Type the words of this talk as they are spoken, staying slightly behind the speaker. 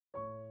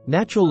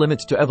Natural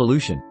limits to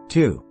evolution,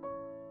 2.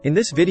 In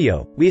this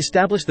video, we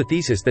establish the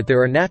thesis that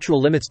there are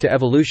natural limits to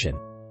evolution.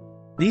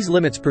 These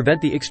limits prevent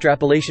the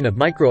extrapolation of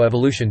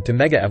microevolution to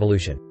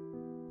megaevolution.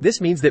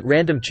 This means that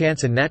random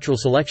chance and natural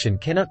selection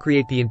cannot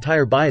create the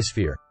entire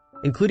biosphere,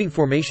 including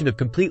formation of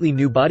completely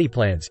new body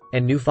plans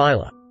and new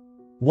phyla.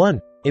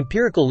 1.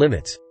 Empirical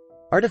limits.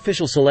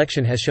 Artificial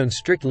selection has shown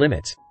strict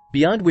limits,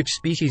 beyond which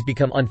species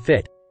become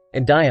unfit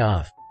and die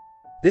off.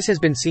 This has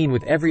been seen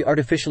with every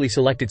artificially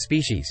selected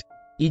species,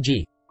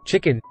 e.g.,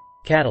 chicken,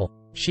 cattle,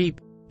 sheep,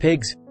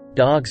 pigs,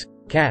 dogs,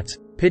 cats,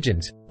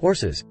 pigeons,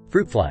 horses,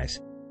 fruit flies.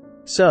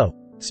 So,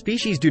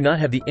 species do not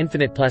have the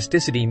infinite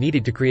plasticity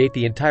needed to create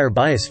the entire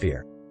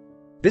biosphere.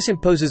 This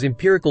imposes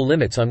empirical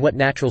limits on what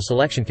natural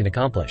selection can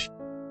accomplish.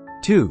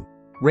 2.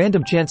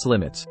 Random chance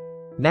limits.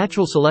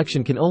 Natural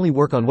selection can only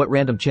work on what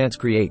random chance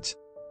creates.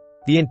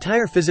 The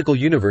entire physical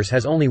universe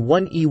has only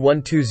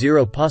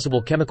 1e120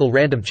 possible chemical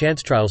random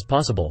chance trials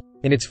possible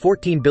in its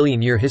 14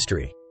 billion year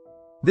history.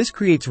 This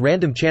creates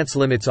random chance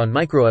limits on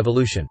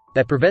microevolution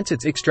that prevents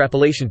its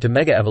extrapolation to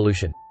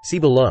megaevolution. See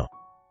below.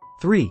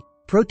 3.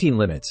 Protein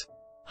limits.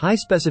 High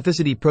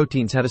specificity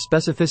proteins have a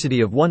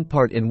specificity of 1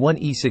 part in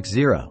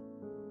 1e60.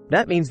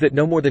 That means that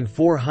no more than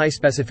 4 high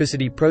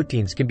specificity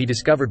proteins can be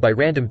discovered by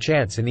random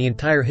chance in the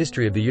entire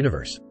history of the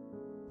universe.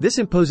 This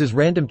imposes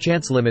random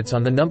chance limits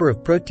on the number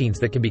of proteins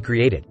that can be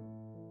created.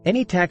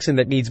 Any taxon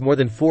that needs more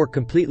than 4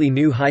 completely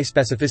new high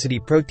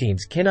specificity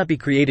proteins cannot be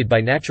created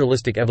by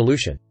naturalistic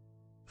evolution.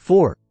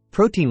 4.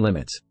 Protein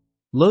limits.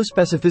 Low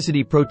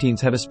specificity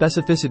proteins have a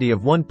specificity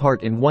of 1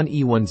 part in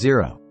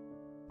 1e10.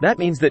 That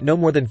means that no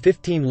more than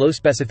 15 low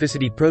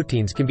specificity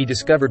proteins can be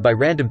discovered by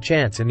random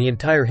chance in the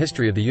entire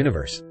history of the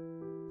universe.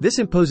 This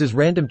imposes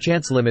random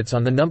chance limits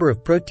on the number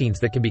of proteins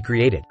that can be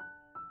created.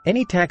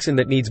 Any taxon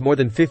that needs more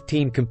than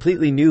 15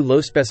 completely new low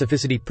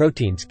specificity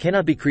proteins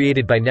cannot be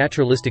created by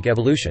naturalistic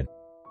evolution.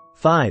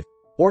 5.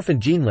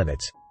 Orphan gene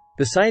limits.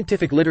 The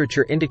scientific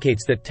literature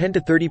indicates that 10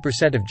 to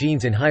 30% of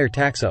genes in higher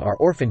taxa are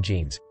orphan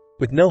genes,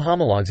 with no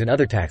homologs in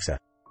other taxa.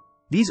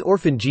 These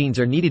orphan genes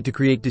are needed to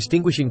create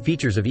distinguishing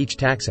features of each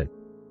taxon.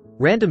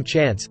 Random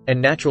chance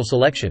and natural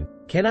selection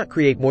cannot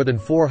create more than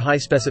 4 high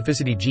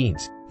specificity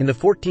genes in the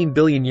 14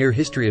 billion year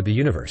history of the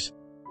universe.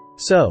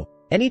 So,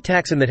 any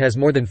taxon that has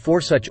more than 4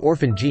 such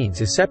orphan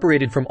genes is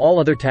separated from all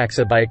other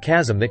taxa by a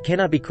chasm that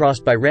cannot be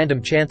crossed by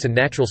random chance and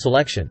natural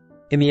selection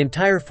in the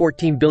entire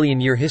 14 billion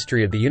year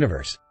history of the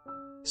universe.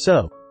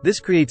 So, this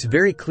creates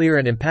very clear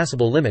and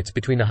impassable limits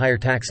between the higher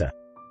taxa.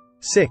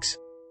 6.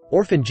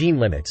 Orphan gene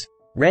limits.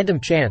 Random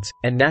chance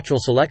and natural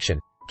selection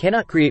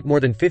cannot create more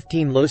than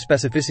 15 low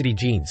specificity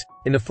genes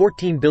in the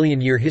 14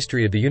 billion year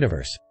history of the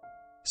universe.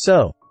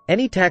 So,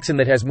 any taxon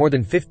that has more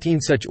than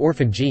 15 such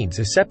orphan genes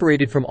is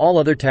separated from all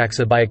other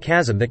taxa by a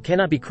chasm that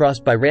cannot be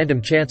crossed by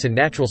random chance and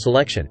natural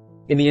selection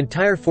in the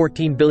entire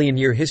 14 billion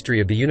year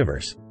history of the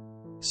universe.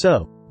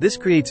 So, this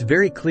creates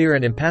very clear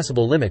and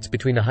impassable limits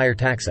between the higher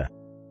taxa.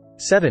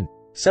 7.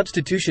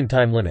 Substitution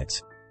time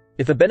limits.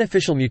 If a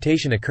beneficial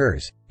mutation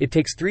occurs, it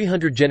takes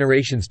 300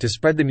 generations to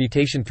spread the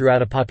mutation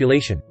throughout a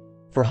population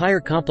for higher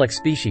complex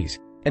species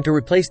and to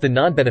replace the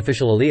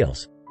non-beneficial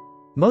alleles.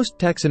 Most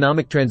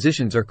taxonomic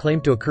transitions are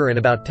claimed to occur in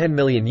about 10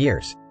 million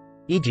years.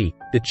 E.g.,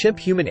 the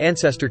chimp-human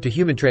ancestor to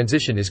human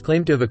transition is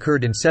claimed to have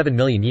occurred in 7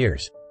 million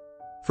years.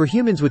 For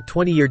humans with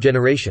 20-year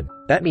generation,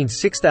 that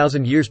means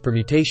 6,000 years per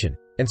mutation,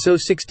 and so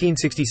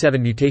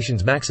 1667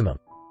 mutations maximum.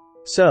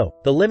 So,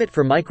 the limit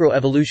for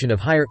microevolution of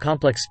higher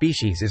complex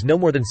species is no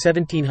more than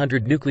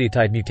 1700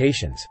 nucleotide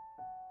mutations.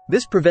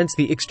 This prevents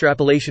the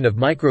extrapolation of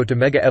micro to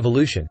mega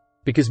evolution,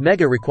 because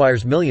mega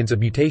requires millions of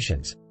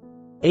mutations.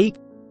 8.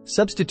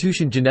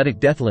 Substitution genetic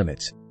death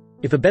limits.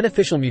 If a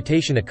beneficial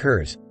mutation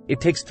occurs, it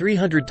takes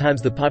 300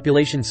 times the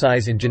population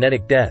size in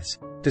genetic deaths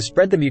to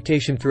spread the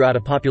mutation throughout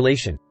a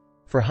population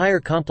for higher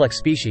complex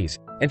species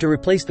and to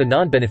replace the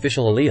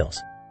non-beneficial alleles.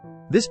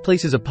 This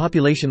places a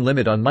population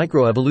limit on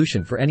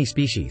microevolution for any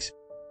species.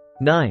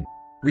 9.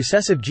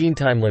 Recessive gene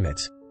time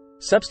limits.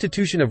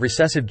 Substitution of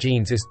recessive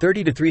genes is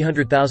 30 to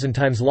 300,000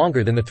 times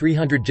longer than the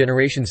 300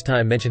 generations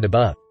time mentioned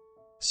above.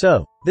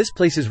 So, this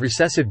places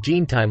recessive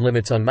gene time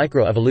limits on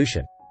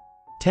microevolution.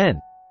 10.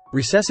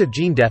 Recessive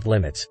gene death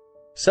limits.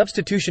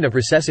 Substitution of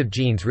recessive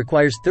genes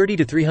requires 30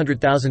 to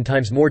 300,000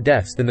 times more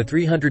deaths than the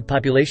 300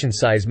 population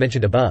size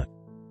mentioned above.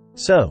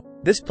 So,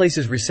 this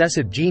places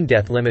recessive gene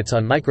death limits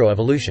on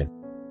microevolution.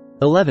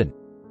 11.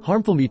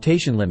 Harmful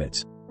mutation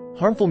limits.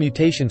 Harmful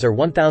mutations are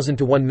 1,000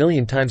 to 1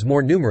 million times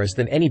more numerous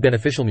than any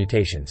beneficial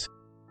mutations.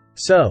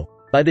 So,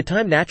 by the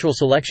time natural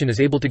selection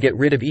is able to get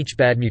rid of each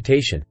bad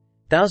mutation,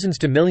 thousands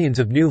to millions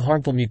of new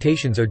harmful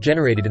mutations are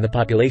generated in the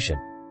population.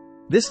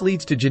 This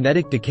leads to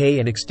genetic decay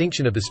and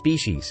extinction of the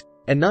species,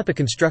 and not the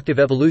constructive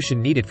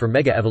evolution needed for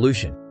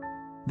mega-evolution.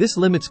 This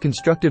limits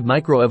constructive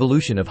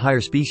microevolution of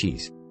higher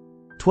species.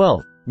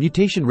 12.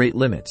 Mutation rate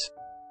limits.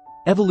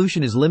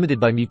 Evolution is limited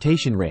by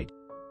mutation rate.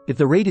 If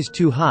the rate is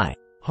too high,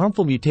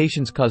 harmful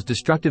mutations cause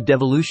destructive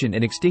devolution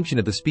and extinction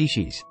of the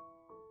species.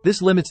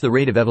 This limits the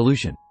rate of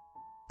evolution.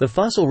 The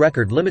fossil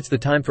record limits the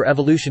time for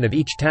evolution of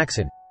each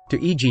taxon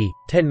to e.g.,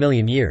 10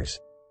 million years.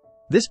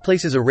 This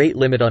places a rate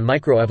limit on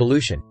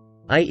microevolution,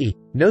 i.e.,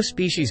 no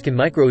species can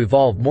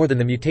microevolve more than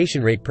the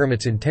mutation rate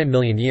permits in 10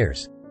 million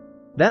years.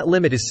 That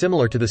limit is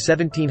similar to the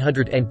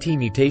 1700 NT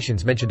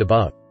mutations mentioned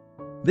above.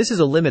 This is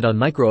a limit on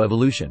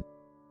microevolution.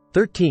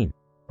 13.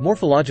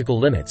 Morphological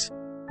limits.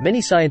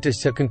 Many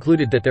scientists have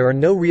concluded that there are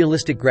no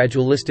realistic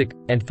gradualistic,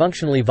 and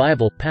functionally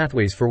viable,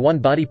 pathways for one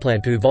body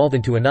plan to evolve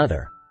into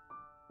another,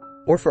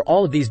 or for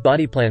all of these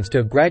body plans to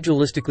have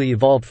gradualistically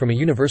evolved from a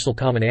universal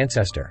common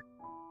ancestor.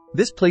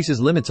 This places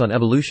limits on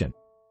evolution.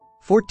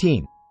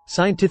 14.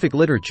 Scientific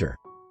literature.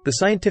 The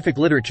scientific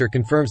literature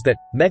confirms that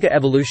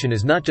mega-evolution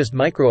is not just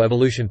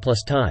microevolution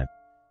plus time.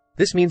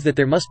 This means that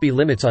there must be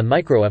limits on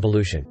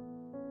microevolution.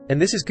 And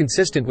this is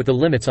consistent with the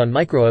limits on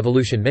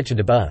microevolution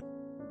mentioned above.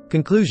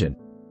 Conclusion.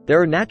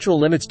 There are natural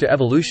limits to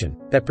evolution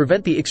that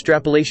prevent the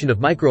extrapolation of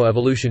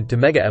microevolution to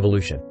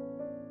mega-evolution.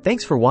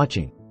 Thanks for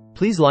watching.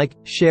 Please like,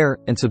 share,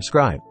 and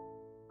subscribe.